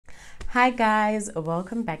Hi guys,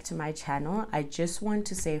 welcome back to my channel. I just want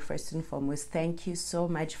to say first and foremost, thank you so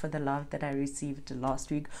much for the love that I received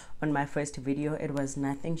last week on my first video. It was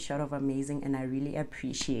nothing short of amazing and I really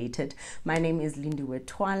appreciate it. My name is Lindiwe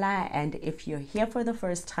Twala, and if you're here for the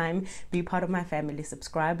first time, be part of my family.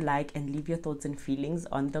 Subscribe, like, and leave your thoughts and feelings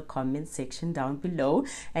on the comment section down below.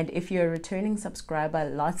 And if you're a returning subscriber,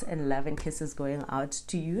 lots and love and kisses going out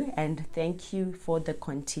to you, and thank you for the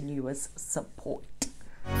continuous support.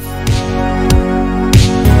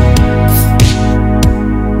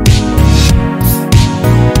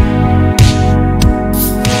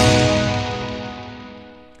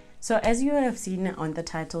 So as you have seen on the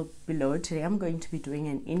title below, today I'm going to be doing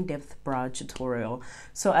an in-depth brow tutorial.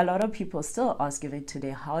 So a lot of people still ask me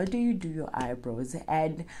today, how do you do your eyebrows?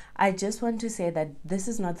 And I just want to say that this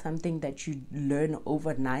is not something that you learn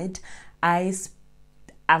overnight. I've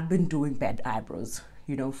been doing bad eyebrows,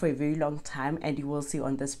 you know, for a very long time, and you will see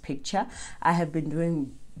on this picture I have been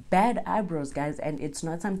doing bad eyebrows, guys, and it's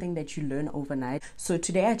not something that you learn overnight. So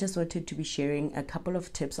today I just wanted to be sharing a couple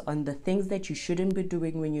of tips on the things that you shouldn't be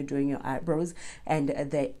doing when you're doing your eyebrows, and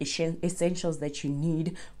the essentials that you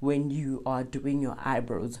need when you are doing your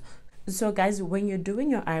eyebrows. So guys, when you're doing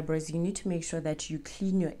your eyebrows, you need to make sure that you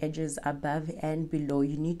clean your edges above and below.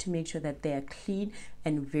 You need to make sure that they are clean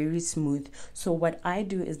and very smooth. So what I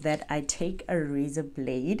do is that I take a razor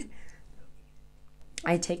blade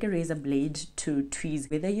to tweeze,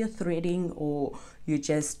 whether you're threading or you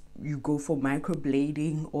go for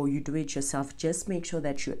microblading or you do it yourself. Just make sure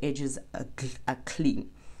that your edges are clean.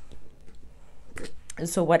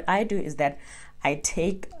 So what I do is that I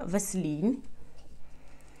take Vaseline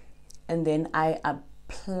and then I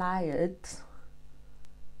apply it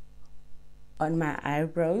on my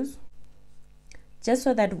eyebrows, just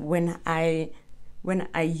so that when I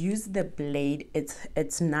use the blade,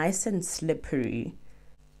 it's nice and slippery.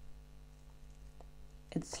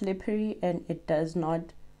 It's slippery and it does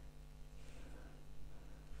not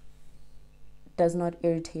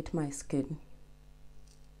irritate my skin.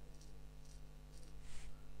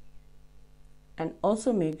 And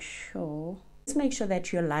also make sure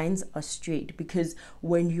that your lines are straight, because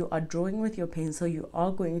when you are drawing with your pencil, you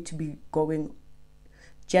are going to be going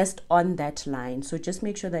just on that line. So just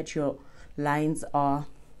make sure that your lines are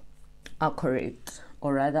correct,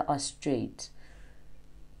 or rather are straight.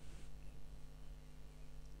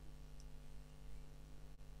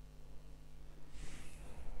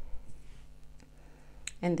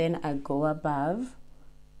 And then I go above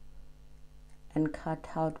and cut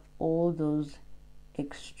out all those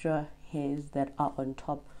extra hairs that are on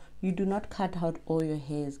top. You do not cut out all your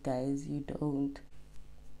hairs, guys. You don't.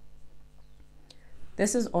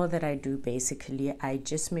 This is all that I do basically. I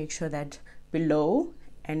just make sure that below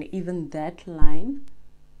and even that line,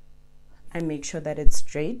 I make sure that it's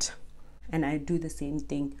straight, and I do the same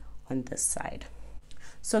thing on this side.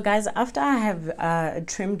 So guys, after I have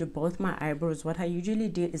trimmed both my eyebrows, what I usually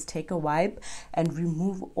do is take a wipe and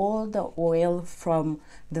remove all the oil from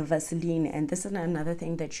the Vaseline. And this is another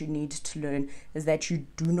thing that you need to learn, is that you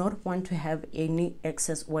do not want to have any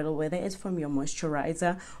excess oil, whether it's from your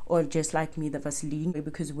moisturizer or just like me, the Vaseline,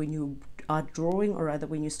 because when you are drawing, or rather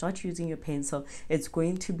when you start using your pencil, it's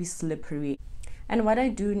going to be slippery. And what I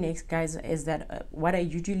do next, guys, is that what I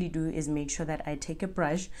usually do is make sure that I take a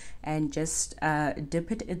brush and just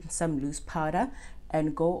dip it in some loose powder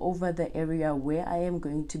and go over the area where I am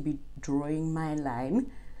going to be drawing my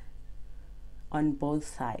line on both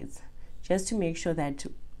sides, just to make sure that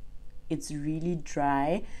it's really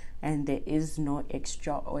dry and there is no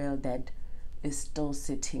extra oil that is still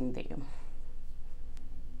sitting there.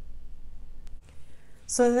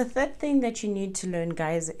 So the third thing that you need to learn,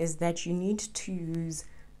 guys, is that you need to use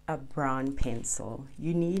a brown pencil.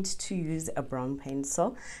 You need to use a brown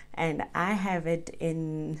pencil, and I have it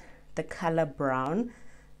in the color brown.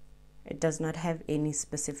 It does not have any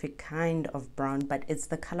specific kind of brown, but it's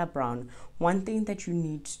the color brown. One thing that you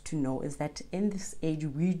need to know is that in this age,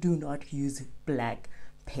 we do not use black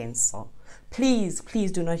pencil. Please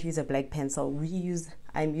do not use a black pencil.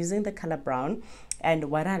 I'm using the color brown,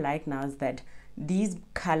 and what I like now is that these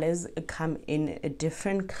colors come in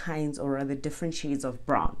different kinds, or rather different shades of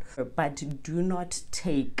brown, but do not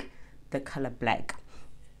take the color black.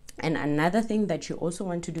 And another thing that you also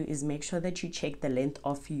want to do is make sure that you check the length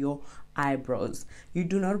of your eyebrows. You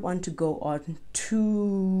do not want to go on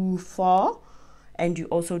too far, and you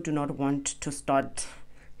also do not want to start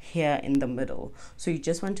here in the middle. So you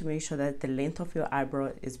just want to make sure that the length of your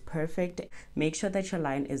eyebrow is perfect. Make sure that your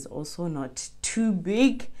line is also not too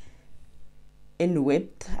big in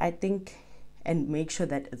width, I think, and make sure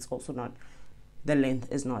that it's also not, the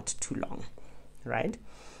length is not too long, right?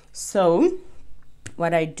 So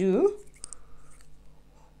what I do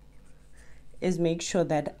is make sure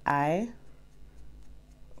that I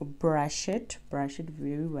brush it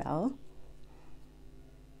very well.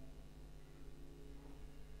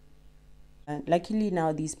 And luckily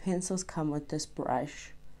now these pencils come with this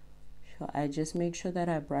brush, so I just make sure that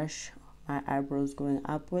I brush my eyebrows going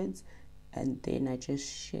upwards, and then I just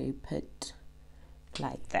shape it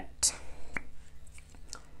like that.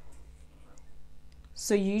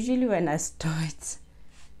 So usually when I start,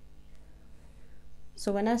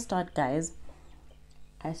 guys,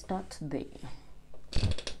 I start there.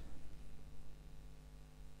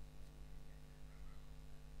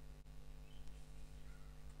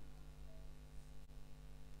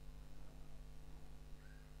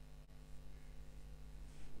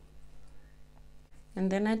 And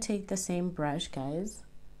then I take the same brush, guys,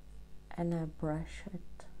 and I brush it.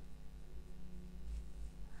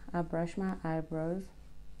 I brush my eyebrows.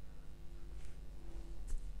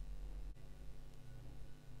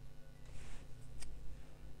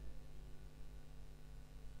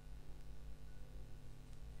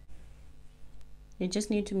 You just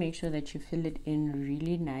need to make sure that you fill it in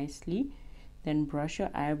really nicely. Then brush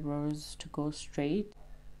your eyebrows to go straight.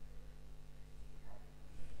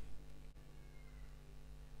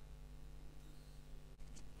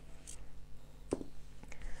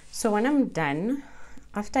 So when I'm done,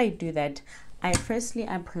 after I do that, I firstly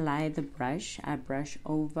apply the brush. I brush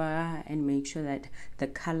over and make sure that the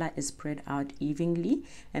color is spread out evenly.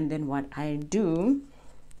 And then what I do,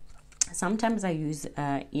 sometimes I use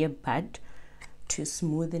an earbud to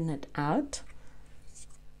smoothen it out,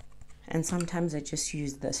 and sometimes I just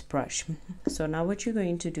use this brush. So now what you're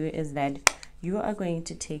going to do is that you are going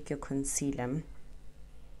to take your concealer.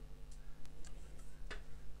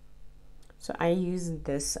 So I use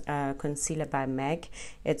this concealer by MAC.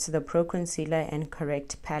 It's the Pro Concealer and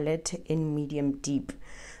Correct Palette in medium deep.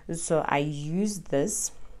 So I use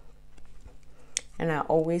this, and I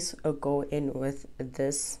always go in with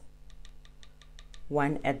this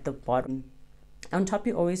one at the bottom. On top,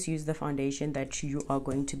 you always use the foundation that you are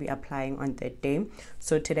going to be applying on that day.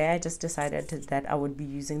 So today I just decided that I would be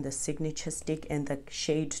using the Signature Stick in the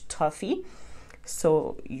shade Toffee.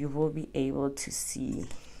 So you will be able to see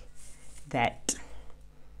that.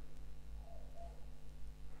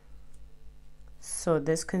 So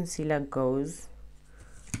this concealer goes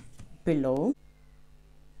below.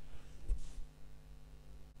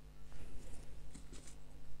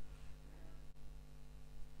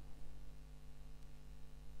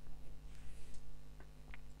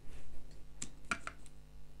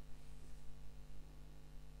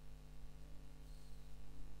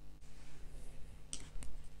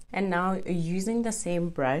 And now using the same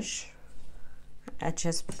brush, I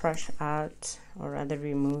just brush out, or rather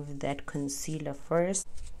remove that concealer first,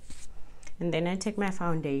 and then I take my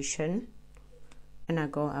foundation and I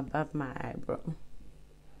go above my eyebrow.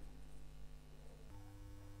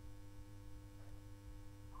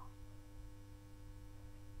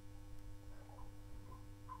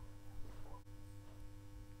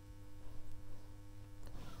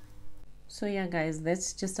 So yeah guys,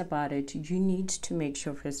 that's just about it. You need to make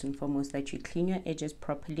sure first and foremost that you clean your edges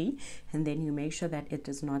properly, and then you make sure that it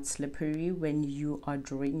is not slippery when you are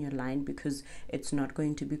drawing your line, because it's not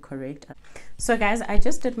going to be correct. So guys, I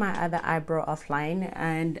just did my other eyebrow offline,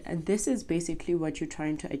 and this is basically what you're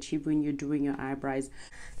trying to achieve when you're doing your eyebrows.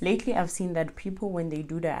 Lately I've seen that people, when they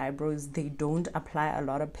do their eyebrows, they don't apply a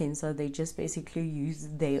lot of pencil. They just basically use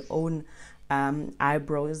their own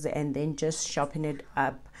eyebrows and then just sharpen it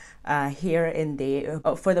up here and there.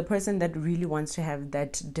 For the person that really wants to have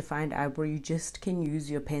that defined eyebrow, you just can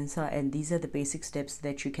use your pencil, and these are the basic steps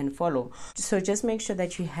that you can follow. So just make sure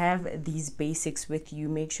that you have these basics with you.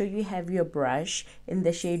 Make sure you have your brush in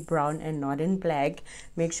the shade brown and not in black.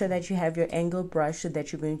 Make sure that you have your angle brush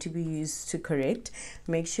that you're going to be used to correct.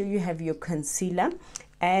 Make sure you have your concealer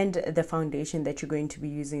and the foundation that you're going to be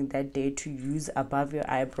using that day to use above your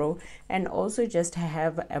eyebrow, and also just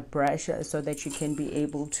have a brush so that you can be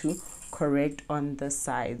able to correct on the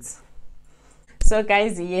sides. So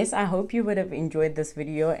guys, yes, I hope you would have enjoyed this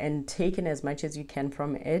video and taken as much as you can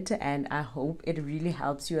from it, and I hope it really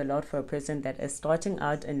helps you a lot for a person that is starting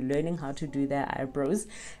out and learning how to do their eyebrows.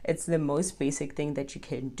 It's the most basic thing that you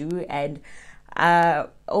can do, and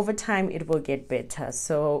over time it will get better.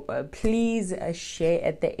 So please share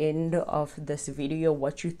at the end of this video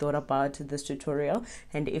what you thought about this tutorial,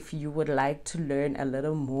 and if you would like to learn a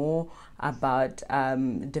little more about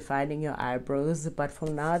defining your eyebrows. But for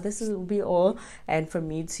now, this will be all, and from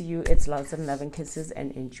me to you, it's lots of love and kisses,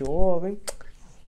 and enjoy.